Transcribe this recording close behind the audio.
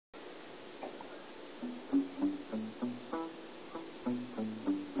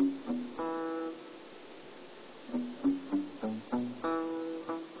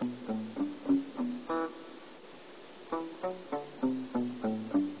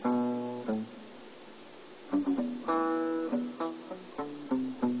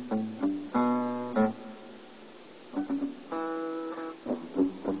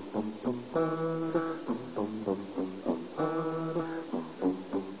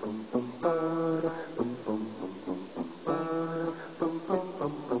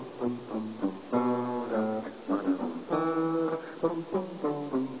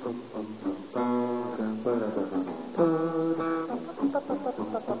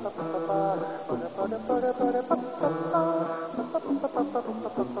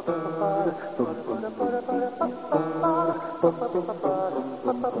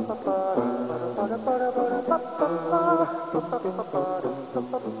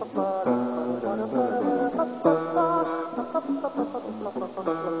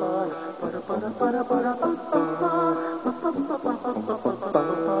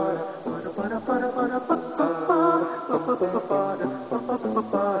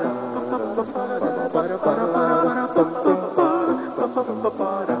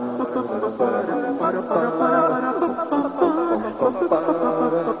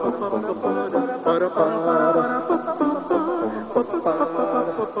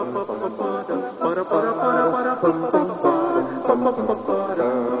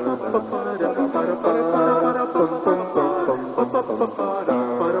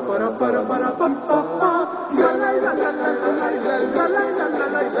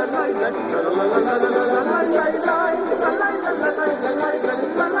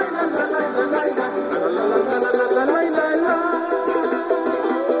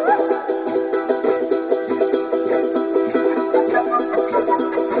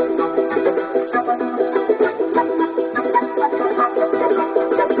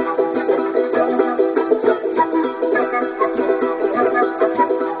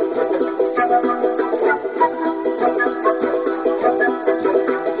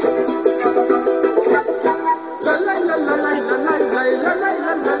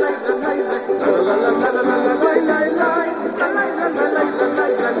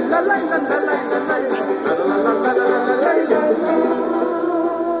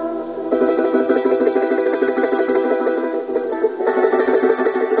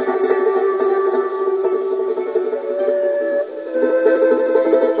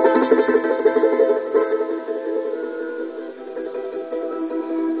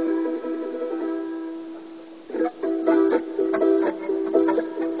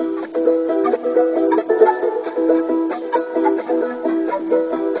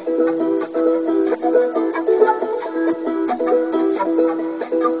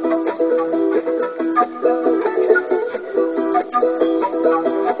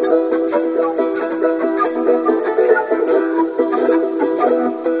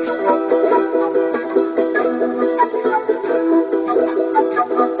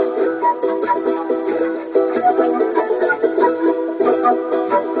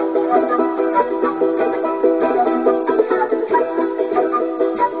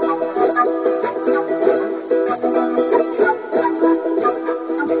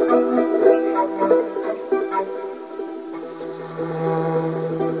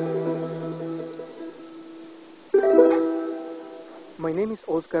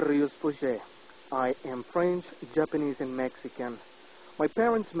I am French, Japanese, and Mexican. My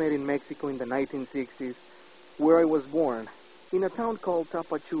parents met in Mexico in the 1960s, where I was born, in a town called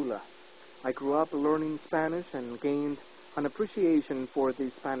Tapachula. I grew up learning Spanish and gained an appreciation for the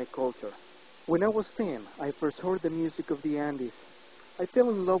Hispanic culture. When I was 10, I first heard the music of the Andes. I fell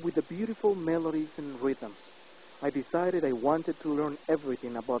in love with the beautiful melodies and rhythms. I decided I wanted to learn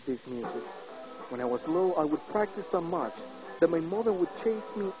everything about this music. When I was low, I would practice so much that my mother would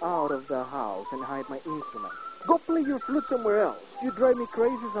chase me out of the house and hide my instrument. Go play your flute somewhere else. You drive me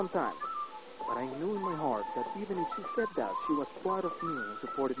crazy sometimes. But I knew in my heart that even if she said that, she was proud of me and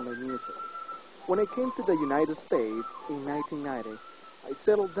supported my music. When I came to the United States in 1990, I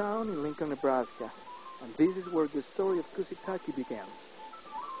settled down in Lincoln, Nebraska, and this is where the story of Kusi Taki began.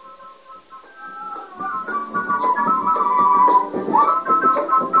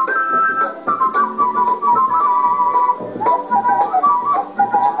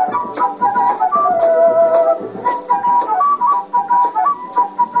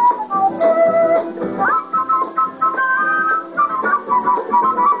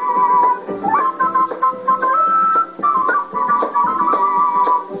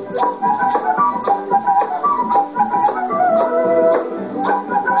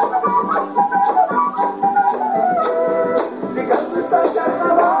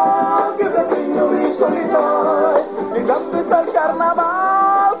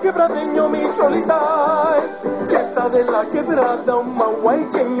 Quebrada un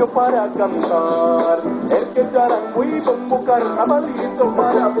mahuayqueño para cantar, el que charango y bombo carnavalito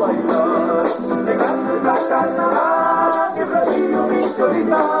para bailar. Llegaste al carnaval, quebradillo mi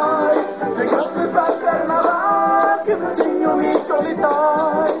cholitay. Llegaste al carnaval, quebradillo mi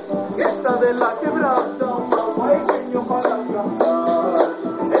cholitay. Esta de la quebrada un mahuayqueño para cantar,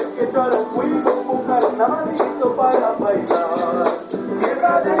 el que charango y bombo carnavalito para bailar.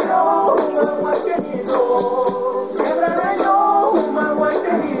 Quebradillo un mahuayqueñito.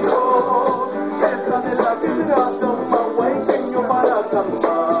 Para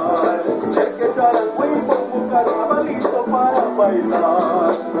cantar, el que charango y bombo carnavalito para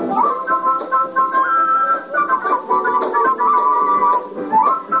bailar.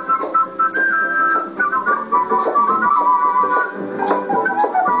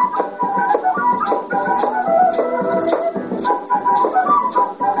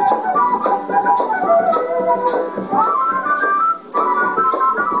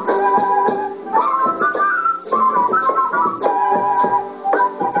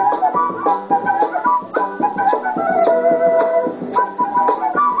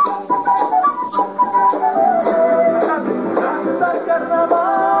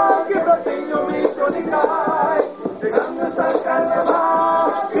 cae, llegando hasta el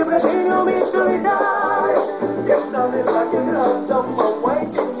carnaval, siempre niño mi solidar, que esta vez la que grata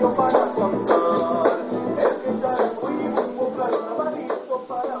Mauay que yo para cantar, el que estará muy un carnavalito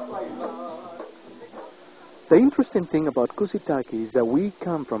para bailar. The interesting thing about Kusi Taki is that we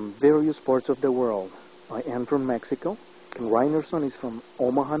come from various parts of the world. I am from Mexico. Ken Reinerson is from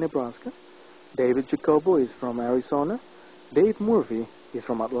Omaha, Nebraska. David Jacobo is from Arizona. Dave Murphy is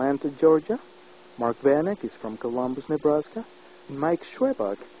from Atlanta, Georgia. Mark Vanek is from Columbus, Nebraska. And Mike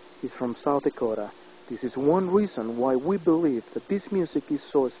Schwebach is from South Dakota. This is one reason why we believe that this music is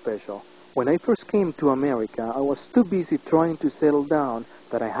so special. When I first came to America, I was too busy trying to settle down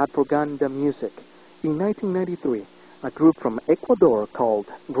that I had forgotten the music. In 1993, a group from Ecuador called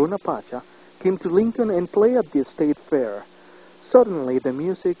Runa Pacha came to Lincoln and played at the state fair. Suddenly, the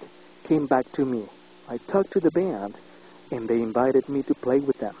music came back to me. I talked to the band, and they invited me to play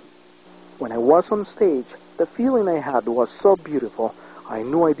with them. When I was on stage, the feeling I had was so beautiful, I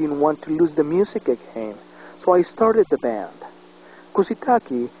knew I didn't want to lose the music again, so I started the band. Kusi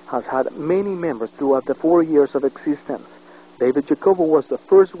Taki has had many members throughout the 4 years of existence. David Jacobo was the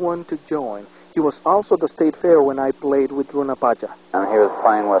first one to join. He was also at the state fair when I played with Runa Pacha. And he was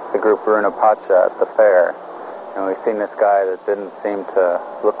playing with the group Runa Pacha at the fair. And we seen this guy that didn't seem to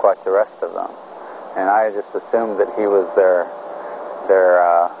look like the rest of them. And I just assumed that he was their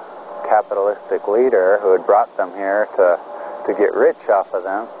capitalistic leader who had brought them here to get rich off of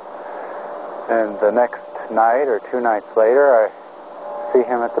them. And the next night or 2 nights later, I see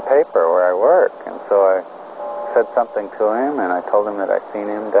him at the paper where I work. And so I said something to him, and I told him that I'd seen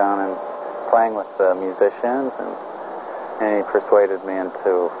him down and playing with the musicians, and he persuaded me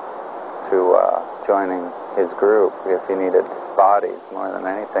into joining his group because he needed bodies more than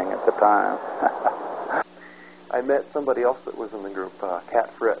anything at the time. I met somebody else that was in the group, Kat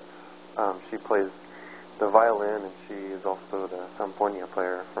Fritz. She plays the violin, and she is also the Samponia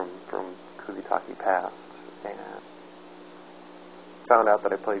player from Kusi Taki past. And found out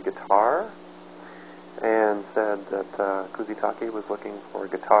that I played guitar, and said that Kusi Taki was looking for a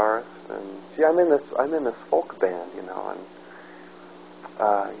guitarist. And gee, I'm in this folk band, you know,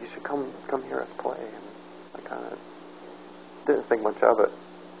 and you should come hear us play. And I kind of didn't think much of it.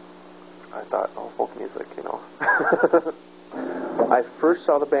 I thought, oh, folk music, you know. I first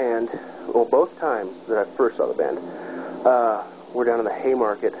saw the band, well, both times that I first saw the band, were down in the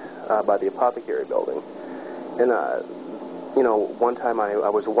Haymarket by the Apothecary building. And, you know, one time I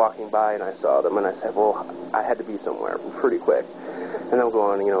was walking by and I saw them, and I said, well, I had to be somewhere pretty quick. And I'm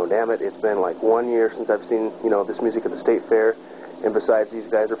going, you know, damn it, it's been like 1 year since I've seen, you know, this music at the state fair. And besides, these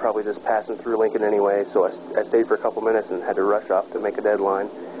guys are probably just passing through Lincoln anyway, so I stayed for a couple minutes and had to rush off to make a deadline.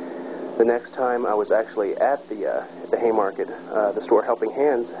 The next time I was actually at the Haymarket, the store Helping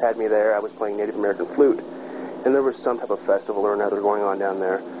Hands had me there. I was playing Native American flute, and there was some type of festival or another going on down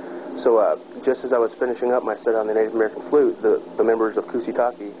there. So just as I was finishing up my set on the Native American flute, the members of Kusi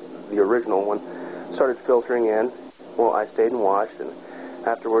Taki, the original one, started filtering in. Well, I stayed and watched, and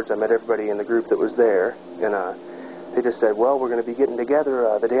afterwards I met everybody in the group that was there, and they just said, well, we're going to be getting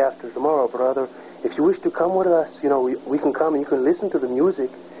together the day after tomorrow, brother. If you wish to come with us, you know, we can come and you can listen to the music.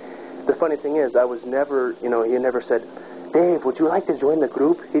 The funny thing is, I was never, you know, he never said, Dave, would you like to join the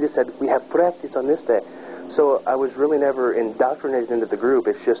group? He just said, we have practice on this day. So I was really never indoctrinated into the group.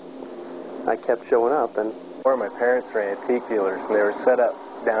 It's just, I kept showing up. And Where my parents were antique dealers, and they were set up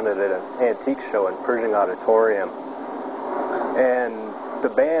down at an antique show in Pershing Auditorium. And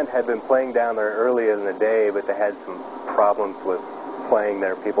the band had been playing down there earlier in the day, but they had some problems with playing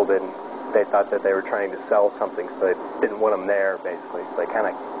there. People they thought that they were trying to sell something, so they didn't want them there, basically. So they kind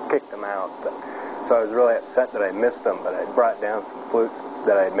of kicked them out. So I was really upset that I missed them, but I brought down some flutes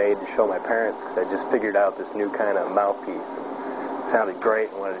that I had made to show my parents, because I just figured out this new kind of mouthpiece. It sounded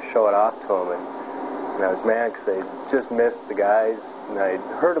great and wanted to show it off to them. And I was mad because I just missed the guys, and I'd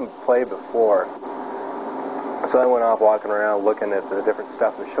heard them play before. So I went off walking around looking at the different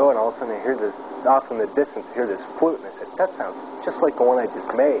stuff in the show, and all of a sudden I hear this, off in the distance, I hear this flute, and I said, that sounds just like the one I just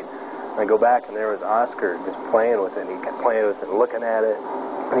made. And I go back, and there was Oscar just playing with it, and he kept playing with it and looking at it.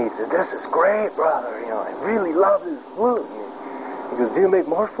 And he said, this is great, brother, you know, I really love this flute. And he goes, do you make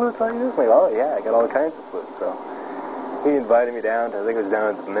more flutes like this? I'm like, oh, yeah, I got all kinds of flutes. So he invited me down to, I think it was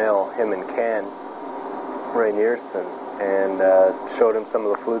down at the mill, him and Ken Rainierson, and showed him some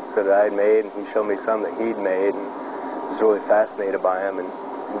of the flutes that I had made, and he showed me some that he'd made, and I was really fascinated by him, and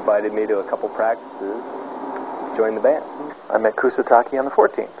invited me to a couple practices, joined the band. I met Kusi Taki on the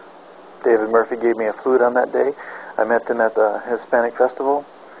 14th. David Murphy gave me a flute on that day. I met them at the Hispanic Festival,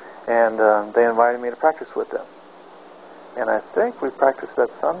 and they invited me to practice with them. And I think we practiced that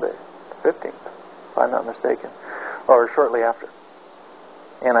Sunday, the 15th. if I'm not mistaken, or shortly after.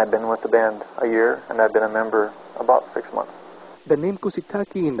 And I've been with the band a year, and I've been a member about 6 months. The name Kusi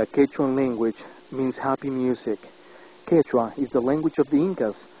Taki in the Quechuan language means happy music. Quechua is the language of the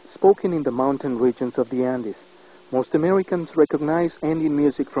Incas, spoken in the mountain regions of the Andes. Most Americans recognize Andean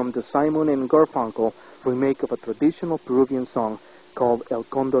music from the Simon and Garfunkel remake of a traditional Peruvian song called El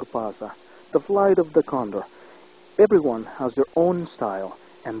Condor Pasa, the flight of the condor. Everyone has their own style,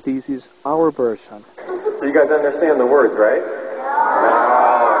 and this is our version. So you guys understand the words, right?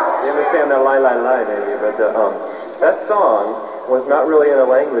 You understand that lie, maybe, but that song was not really in a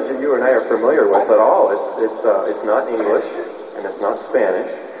language that you and I are familiar with at all. It's not English, and it's not Spanish,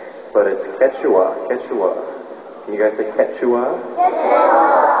 but it's Quechua. Can you guys say Quechua?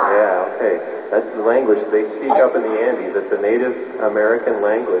 Yeah, okay. That's the language they speak up in the Andes. It's a Native American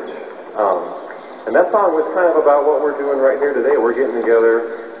language. And that song was kind of about what we're doing right here today. We're getting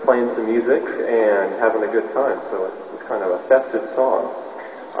together, playing some music, and having a good time. So it's kind of a festive song.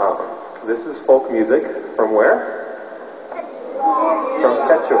 This is folk music from where? From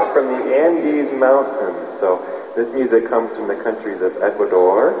Quechua, from the Andes Mountains. So this music comes from the countries of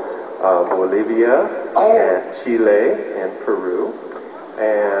Ecuador, Bolivia, and Chile, and Peru.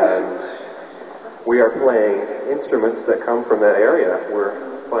 And we are playing instruments that come from that area. We're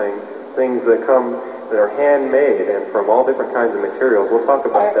playing things that are handmade and from all different kinds of materials. We'll talk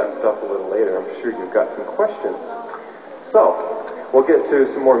about that stuff a little later. I'm sure you've got some questions. So, we'll get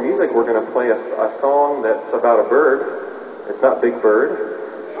to some more music. We're going to play a song that's about a bird. It's not Big Bird.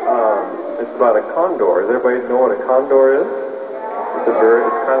 It's about a condor. Does everybody know what a condor is? It's a bird.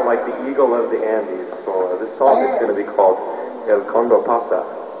 It's kind of like the eagle of the Andes. So this song is going to be called El Condor Pasa,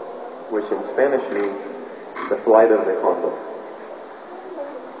 which in Spanish means the flight of the condor.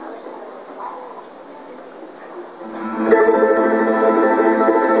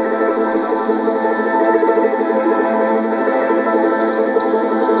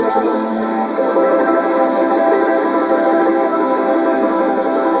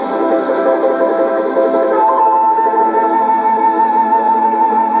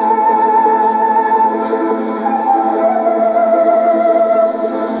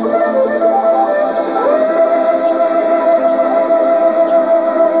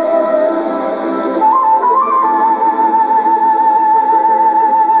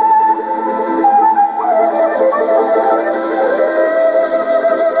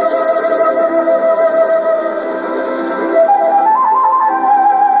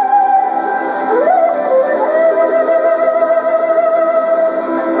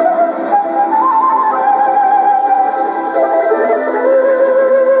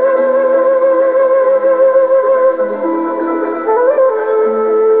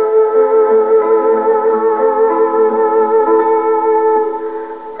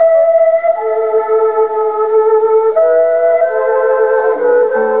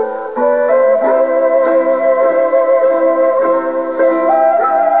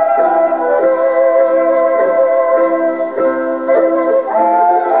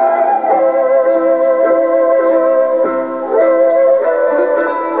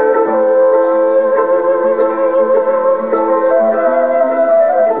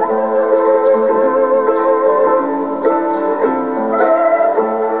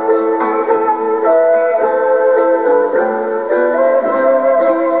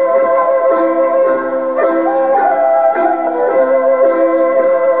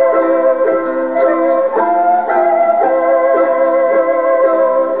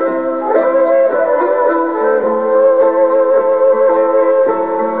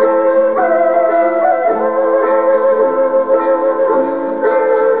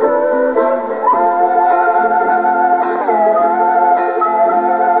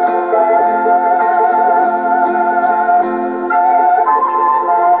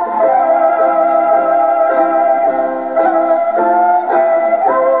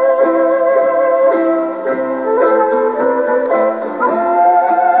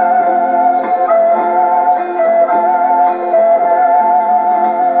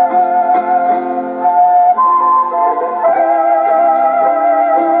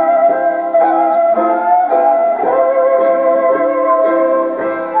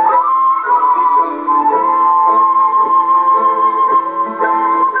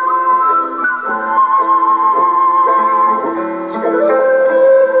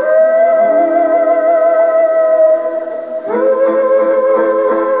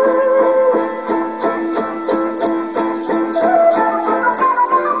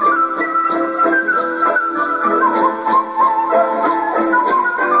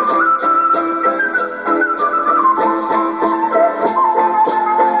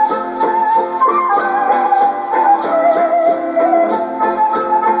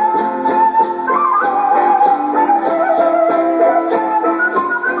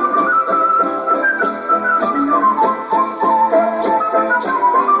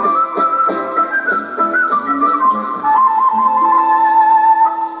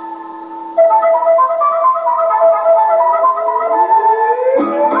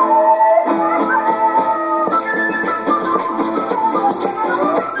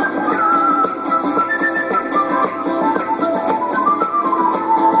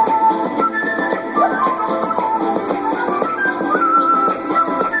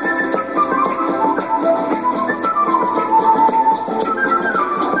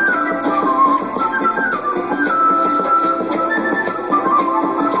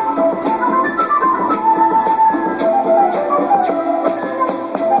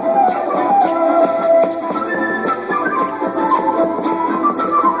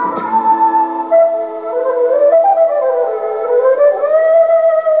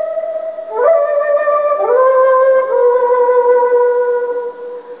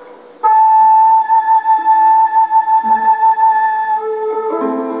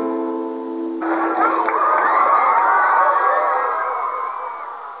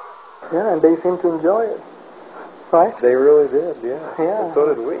 Yeah, and they seem to enjoy it, right? They really did, yeah. Yeah. And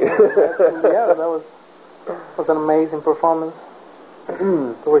so did we. Yeah, that was an amazing performance.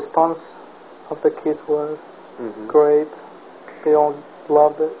 The response of the kids was great. They all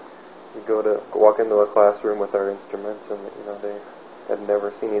loved it. We walk into a classroom with our instruments, and they had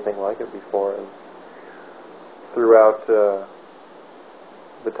never seen anything like it before. And throughout the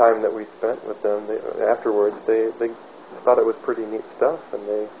time that we spent with them, afterwards, they thought it was pretty neat stuff, and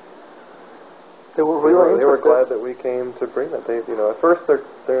they were really they were glad that we came to bring that. They, at first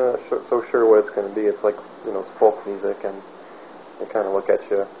they're not so sure what it's going to be. It's like it's folk music, and they kind of look at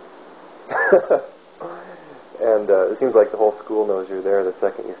you. And it seems like the whole school knows you're there the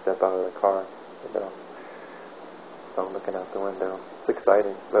second you step out of the car. I'm looking out the window. It's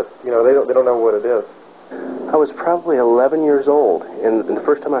exciting, but they don't know what it is. I was probably 11 years old, and the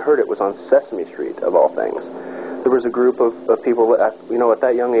first time I heard it was on Sesame Street, of all things. There was a group of people, at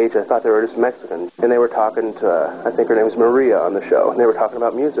that young age, I thought they were just Mexican, and they were talking to, I think her name was Maria on the show, and they were talking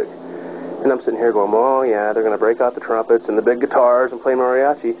about music. And I'm sitting here going, oh yeah, they're going to break out the trumpets and the big guitars and play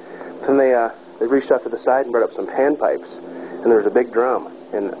mariachi. And they reached out to the side and brought up some panpipes, and there was a big drum,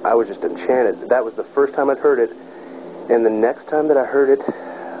 and I was just enchanted. That was the first time I'd heard it, and the next time that I heard it,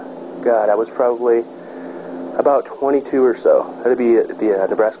 God, I was probably about 22 or so. That'd be at the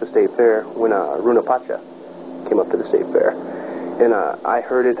Nebraska State Fair when Runa Pacha came up to the State Fair. And I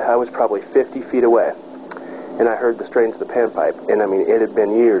heard it, I was probably 50 feet away. And I heard the strains of the panpipe. And I mean, it had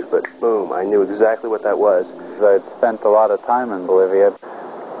been years, but boom, I knew exactly what that was. I'd spent a lot of time in Bolivia,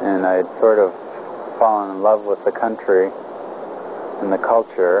 and I'd sort of fallen in love with the country and the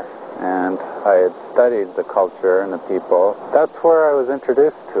culture, and I had studied the culture and the people. That's where I was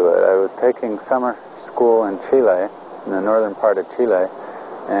introduced to it. I was taking summer school in Chile, in the northern part of Chile,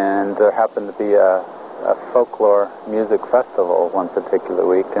 and there happened to be a folklore music festival one particular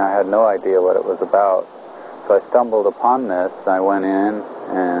week, and I had no idea what it was about. So I stumbled upon this, and I went in,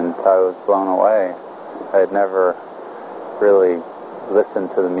 and I was blown away. I had never really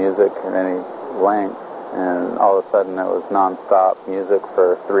listened to the music in any length, and all of a sudden it was non-stop music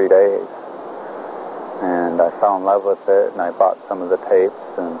for 3 days. And I fell in love with it, and I bought some of the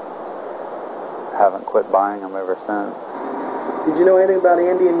tapes, and haven't quit buying them ever since. Did you know anything about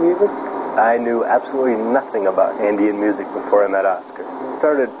Andean music? I knew absolutely nothing about Andean music before I met Oscar. I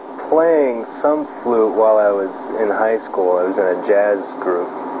started playing some flute while I was in high school. I was in a jazz group.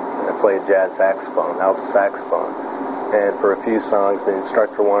 I played jazz saxophone, alto saxophone. And for a few songs, the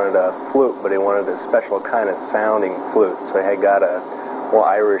instructor wanted a flute, but he wanted a special kind of sounding flute. So I had got a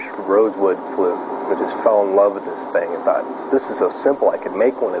Irish rosewood flute. I just fell in love with this thing and thought, this is so simple, I could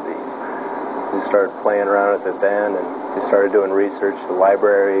make one of these. Just started playing around with it then, and just started doing research to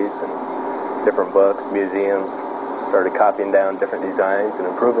libraries and different books, museums. Started copying down different designs and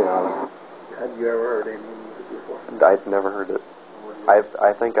improving on them. Had you ever heard Andean music before? I'd never heard it. I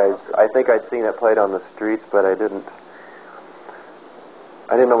think I'd seen it played on the streets, but I didn't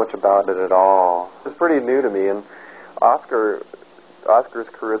know much about it at all. It was pretty new to me, and Oscar's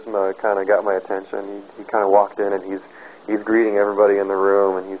charisma kind of got my attention. He kind of walked in, and he's greeting everybody in the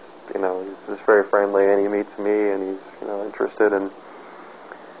room, and he's just very friendly, and he meets me, and he's interested in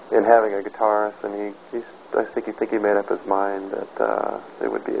having a guitarist, and I think he made up his mind that it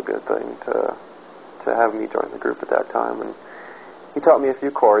would be a good thing to have me join the group at that time, and he taught me a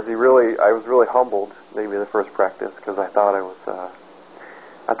few chords. I was really humbled, maybe the first practice, because I thought I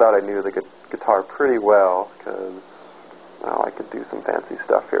knew the guitar pretty well, because I could do some fancy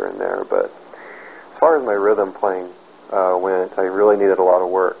stuff here and there, but as far as my rhythm playing went, I really needed a lot of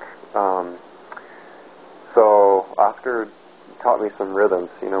work. So Oscar taught me some rhythms.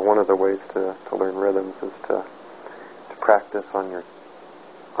 One of the ways to learn rhythms is to practice on your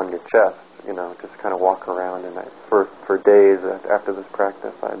chest. Just kind of walk around, and for days after this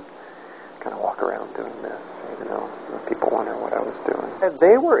practice, I'd kind of walk around doing this. People wonder what I was doing. And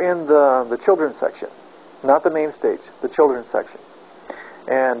they were in the children's section, not the main stage, the children's section,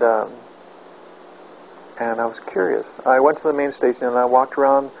 and I was curious. I went to the main stage and I walked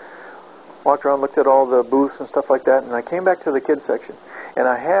around, looked at all the booths and stuff like that, and I came back to the kids section, and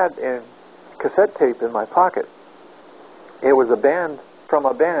I had a cassette tape in my pocket. It was from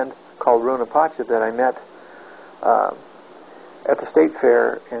a band called Runa Pacha that I met at the State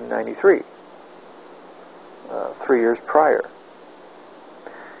Fair in '93, 3 years prior.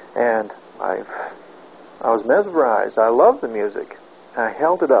 And I was mesmerized. I loved the music. I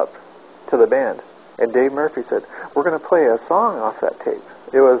held it up to the band, and Dave Murphy said, "We're going to play a song off that tape."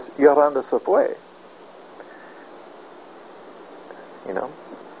 It was Llorando Se Fue.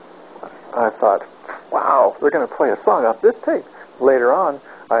 I thought, wow, they're going to play a song off this tape. Later on,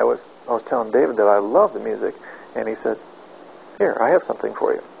 I was telling David that I love the music, and he said, "Here, I have something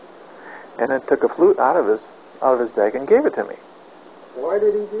for you," and then took a flute out of his bag and gave it to me. Why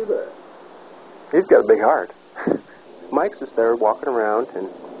did he do that? He's got a big heart. Mike's just there walking around, and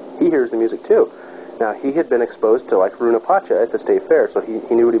he hears the music too. Now, he had been exposed to, like, Runa Pacha at the state fair, so he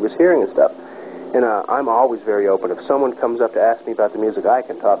knew what he was hearing and stuff. And I'm always very open. If someone comes up to ask me about the music, I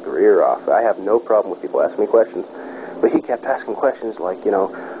can talk their ear off. I have no problem with people asking me questions. But he kept asking questions like,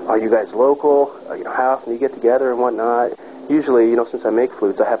 are you guys local? How often do you get together and whatnot? Usually, since I make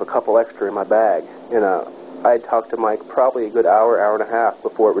flutes, I have a couple extra in my bag. And I had talked to Mike probably a good hour and a half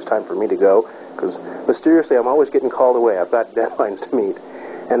before it was time for me to go, because mysteriously I'm always getting called away. I've got deadlines to meet.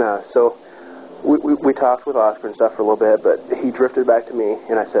 And so we talked with Oscar and stuff for a little bit, but he drifted back to me,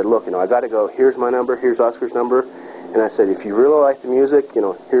 and I said, look, I got to go. Here's my number. Here's Oscar's number. And I said, if you really like the music,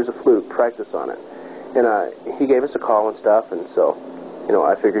 here's a flute. Practice on it. And he gave us a call and stuff, and so,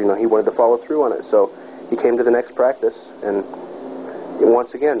 I figured, he wanted to follow through on it. So he came to the next practice, and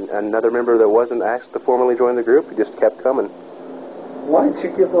once again, another member that wasn't asked to formally join the group, he just kept coming. Why did you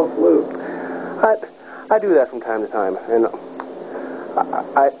give a flute? I do that from time to time, and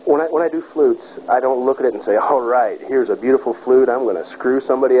when I do flutes, I don't look at it and say, all right, here's a beautiful flute, I'm going to screw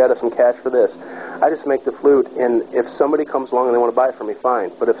somebody out of some cash for this. I just make the flute, and if somebody comes along and they want to buy it from me,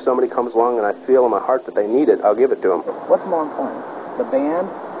 fine. But if somebody comes along and I feel in my heart that they need it, I'll give it to them. What's more important, the band,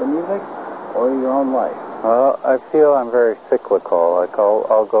 the music, or your own life? Well, I feel I'm very cyclical. Like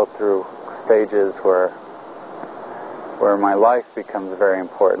I'll go through stages where my life becomes very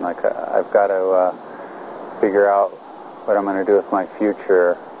important. Like I've got to figure out what I'm going to do with my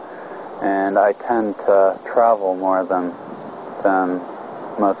future, and I tend to travel more than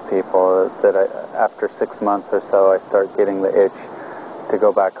most people. After 6 months or so, I start getting the itch to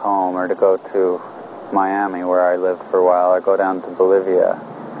go back home or to go to Miami, where I lived for a while, or go down to Bolivia.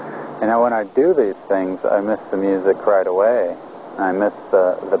 When I do these things, I miss the music right away. I miss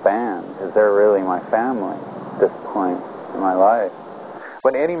the band, because they're really my family at this point in my life.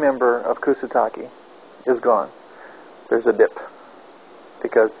 When any member of Kusi Taki is gone, there's a dip,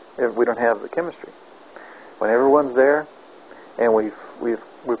 because we don't have the chemistry. When everyone's there, and we've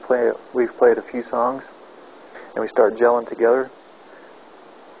played a few songs, and we start gelling together,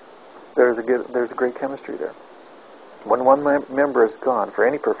 there's a great chemistry there. When one member is gone for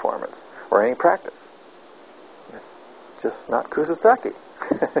any performance or any practice, it's just not Kusi Taki.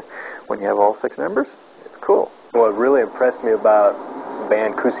 When you have all 6 members, it's cool. What really impressed me about the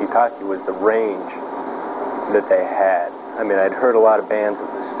band Kusi Taki was the range that they had. I mean, I'd heard a lot of bands at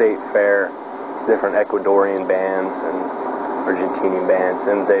the state fair, different Ecuadorian bands and Argentinian bands,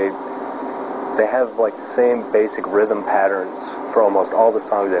 and they have like the same basic rhythm patterns for almost all the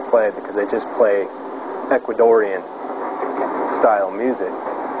songs they play, because they just play Ecuadorian style music.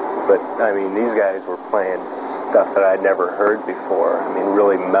 But I mean, these guys were playing stuff that I'd never heard before. I mean,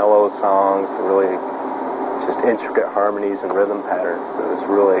 really mellow songs, really just intricate harmonies and rhythm patterns. It was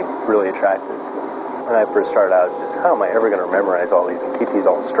really, really attractive. When I first started out, I was just, how am I ever going to memorize all these and keep these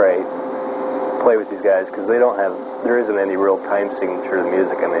all straight? Play with these guys, because there isn't any real time signature to the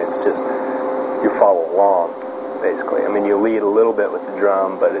music. I mean, it's just, you follow along, basically. I mean, you lead a little bit with the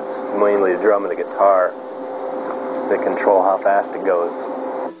drum, but it's mainly the drum and the guitar that control how fast it goes.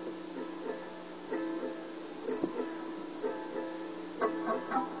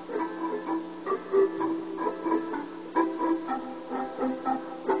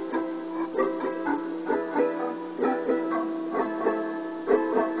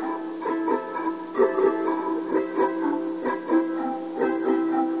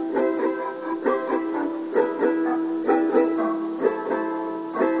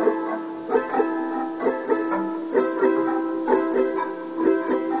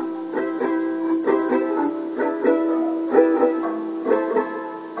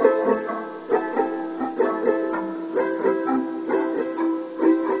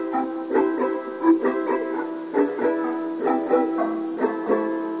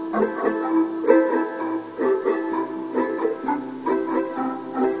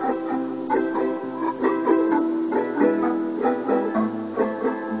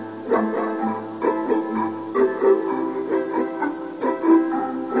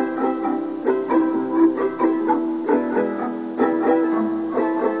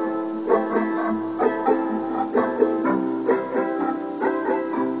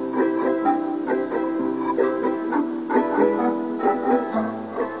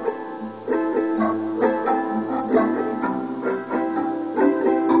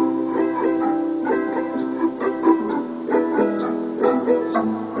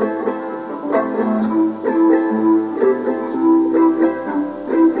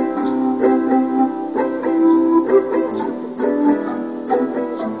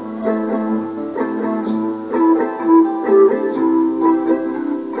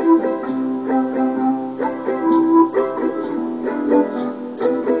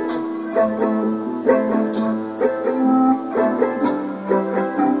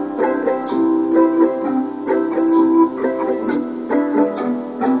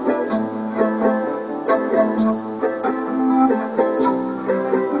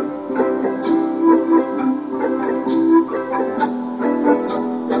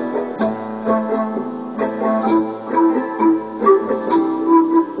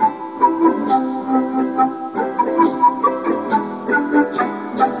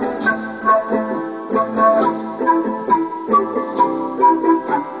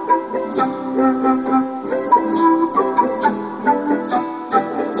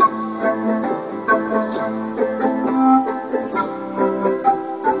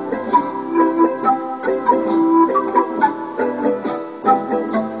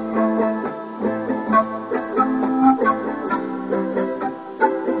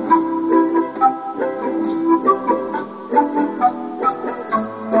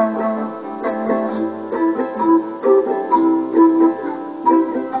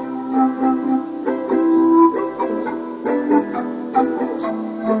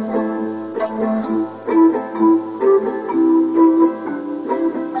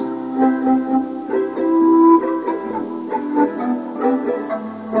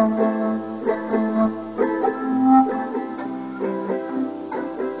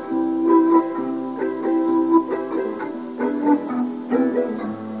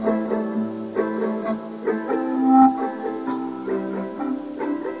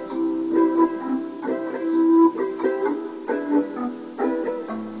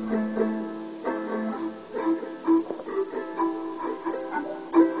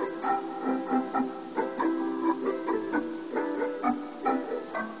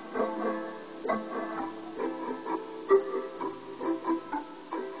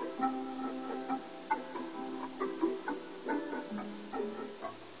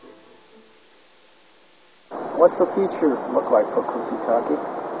 What's the future look like for Kusi Taki?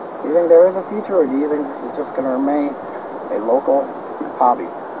 Do you think there is a future, or do you think this is just going to remain a local hobby?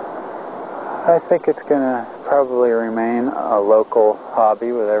 I think it's going to probably remain a local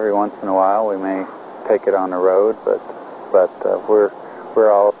hobby. With every once in a while we may take it on the road, but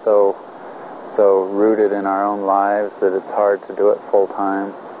we're also so rooted in our own lives that it's hard to do it full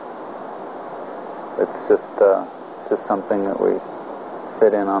time. It's just something that we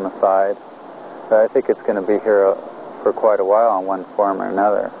fit in on the side. But I think it's going to be here for quite a while in one form or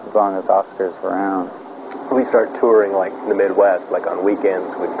another, as long as Oscar's around. We start touring like in the Midwest, like on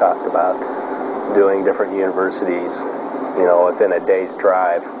weekends. We've talked about doing different universities, you know, within a day's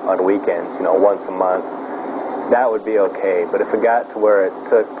drive on weekends, you know, once a month. That would be okay. But if it got to where it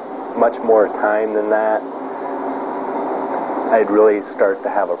took much more time than that, I'd really start to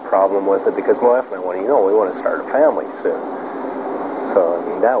have a problem with it, because my wife and I want to, we want to start a family soon. So, I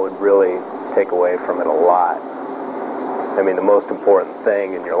mean, that would really take away from it a lot. I mean, the most important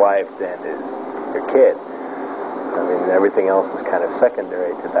thing in your life then is your kid. I mean, everything else is kind of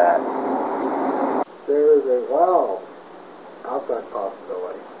secondary to that. There is a wild outside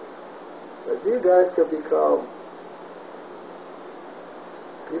possibility that you guys could become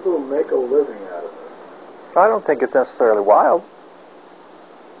people who make a living out of it. I don't think it's necessarily wild.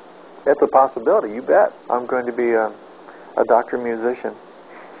 It's a possibility, you bet. I'm going to be a doctor musician.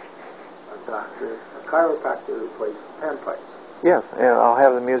 A doctor, a chiropractor who plays panpipes. Yes, and I'll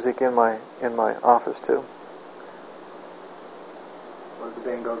have the music in my office too. When the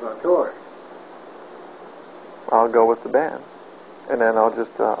band goes on tour, I'll go with the band, and then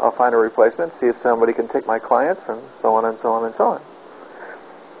I'll find a replacement, see if somebody can take my clients, and so on and so on and so on.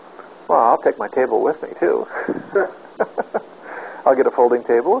 Well, I'll take my table with me too. I'll get a folding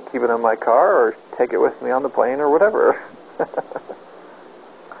table, keep it in my car, or take it with me on the plane or whatever.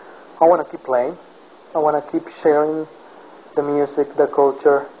 I want to keep playing. I want to keep sharing the music, the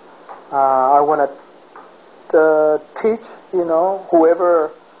culture. I want to teach,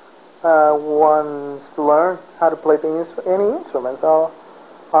 whoever wants to learn how to play any instrument.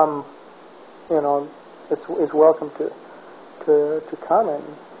 It's welcome to come and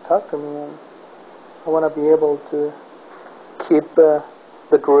talk to me. And I want to be able to keep the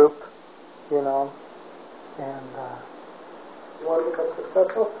group, and You want to become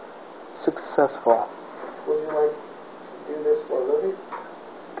successful? Successful. Would you like to do this for a living?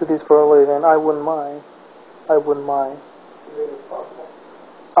 Do this for a living? I wouldn't mind. You think it's possible?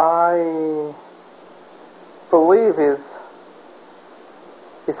 I believe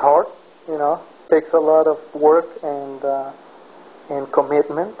it's hard, takes a lot of work and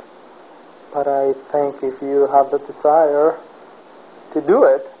commitment, but I think if you have the desire to do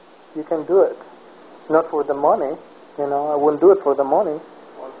it, you can do it. Not for the money, I wouldn't do it for the money.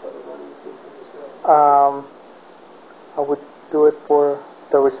 I would do it for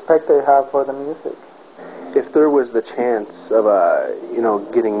the respect I have for the music. If there was the chance of,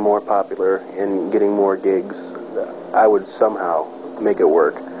 getting more popular and getting more gigs, I would somehow make it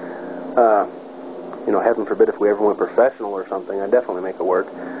work. Heaven forbid if we ever went professional or something, I'd definitely make it work.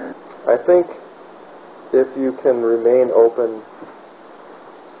 I think if you can remain open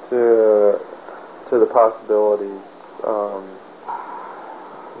to the possibilities,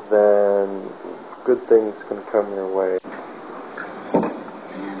 then good things can come your way.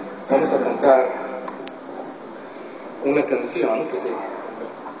 Vamos a cantar una canción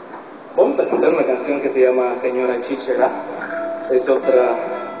que se llama Señora Chichera. Es otra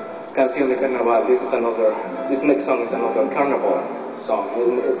canción de carnaval. This next song is another carnival song.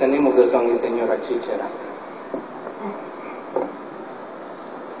 The name of the song is Señora Chichera.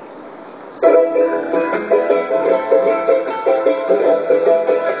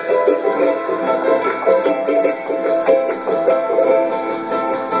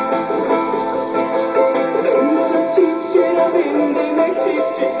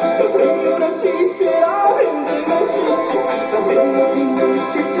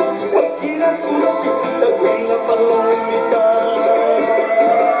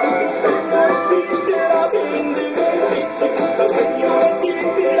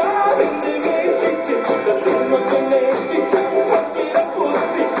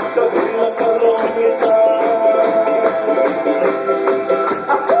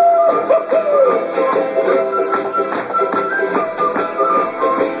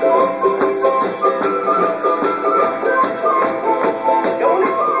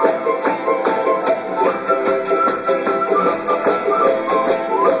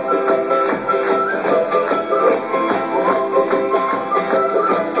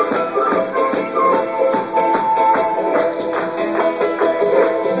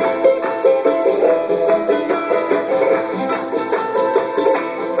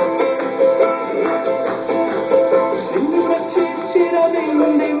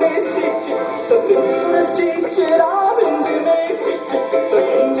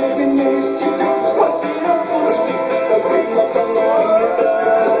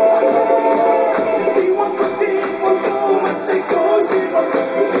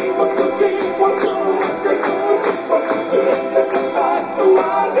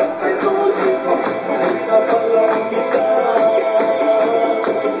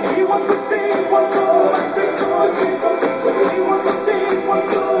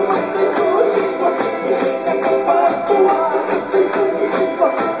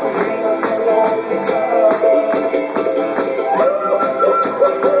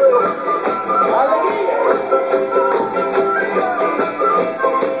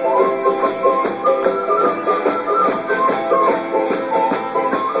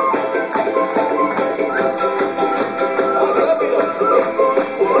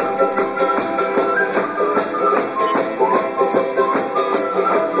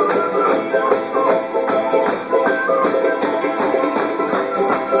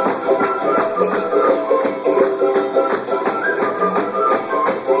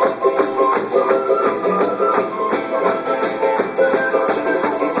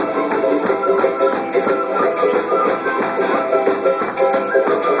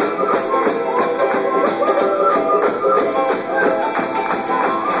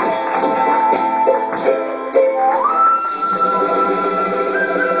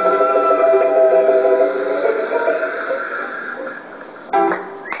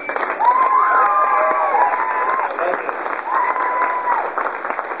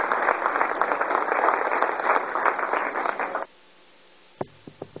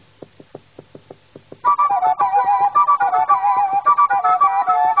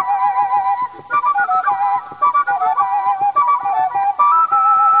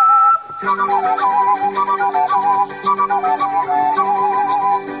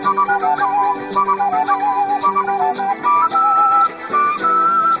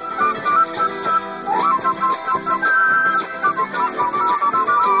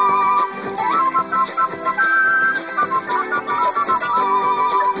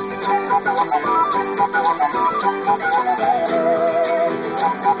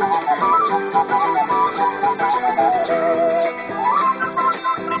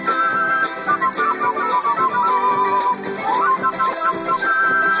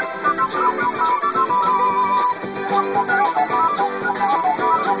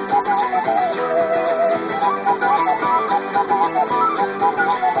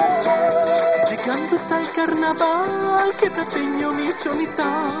 carnaval, que prateño mi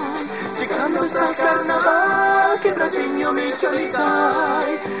cholitai. Llegando está el carnaval, que prateño mi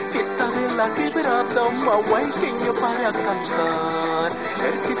cholitai. Fiesta de la quebrada, un mahuayqueño para cantar.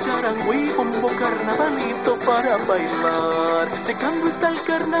 El que charangüí, bombo carnavalito para bailar. Llegando está el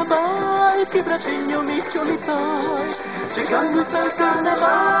carnaval, que prateño mi cholitai. Llegando está el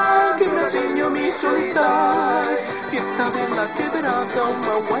carnaval, que prateño mi cholitai. Fiesta de la quebrada, un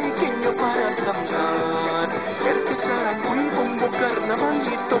mahuayqueño para cantar. El que charangüí, bombo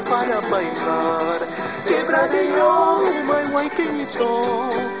carnavalito para bailar. Quebradeño, mahuayqueñito.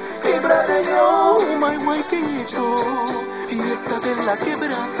 Quebradeño, mahuayqueñito. Fiesta de la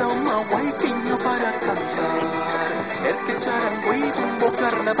quebrada, un mahuayqueño para cantar. El que charangüí, bombo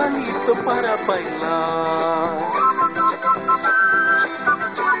carnavalito para bailar.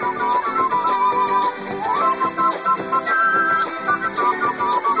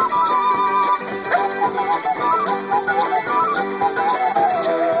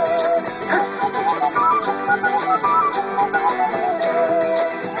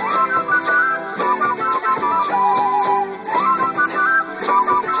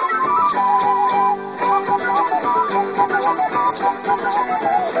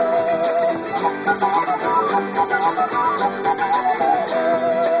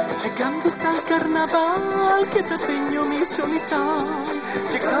 Llegando está el carnaval, que prateño mi cholitai.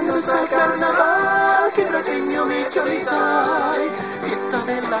 Llegando está el carnaval, que prateño mi cholitai. Fiesta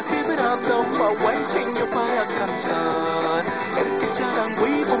de la quebrada, un mahuayqueño para cantar. El que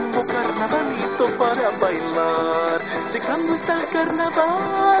charangüí, bombo carnavalito para bailar. Llegando está el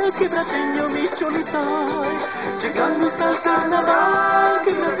carnaval, que prateño mi cholitai. Llegando está el carnaval,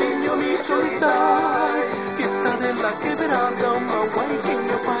 que prateño mi cholitai. Fiesta de la quebrada, un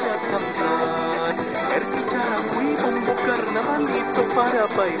mahuayqueño para cantar. El que charangüí, bombo carnavalito para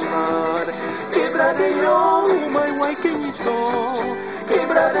bailar. Quebradeño, mahuayqueñito.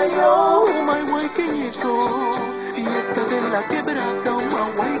 Quebradeño, mahuayqueñito. Fiesta de la quebrada, un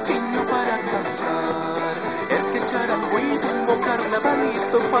mahuayqueño para cantar. El que charangüí, bombo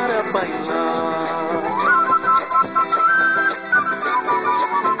carnavalito para bailar.